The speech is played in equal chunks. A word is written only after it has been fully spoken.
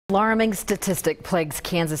Alarming statistic plagues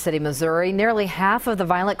Kansas City, Missouri. Nearly half of the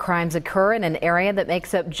violent crimes occur in an area that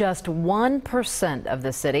makes up just 1% of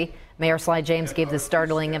the city. Mayor Sly James gave this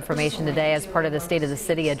startling information today as part of the State of the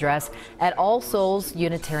City address at All Souls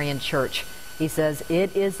Unitarian Church. He says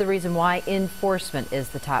it is the reason why enforcement is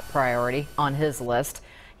the top priority on his list.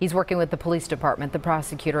 He's working with the police department, the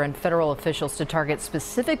prosecutor, and federal officials to target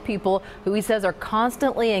specific people who he says are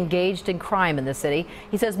constantly engaged in crime in the city.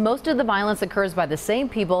 He says most of the violence occurs by the same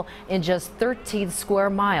people in just 13 square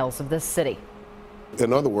miles of this city.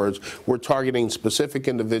 In other words, we're targeting specific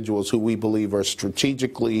individuals who we believe are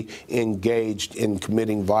strategically engaged in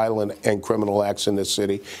committing violent and criminal acts in this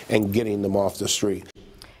city and getting them off the street.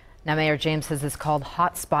 Now, Mayor James says it's called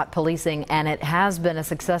hotspot policing, and it has been a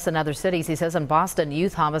success in other cities. He says in Boston,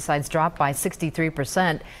 youth homicides dropped by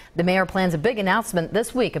 63%. The mayor plans a big announcement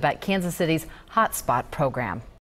this week about Kansas City's hotspot program.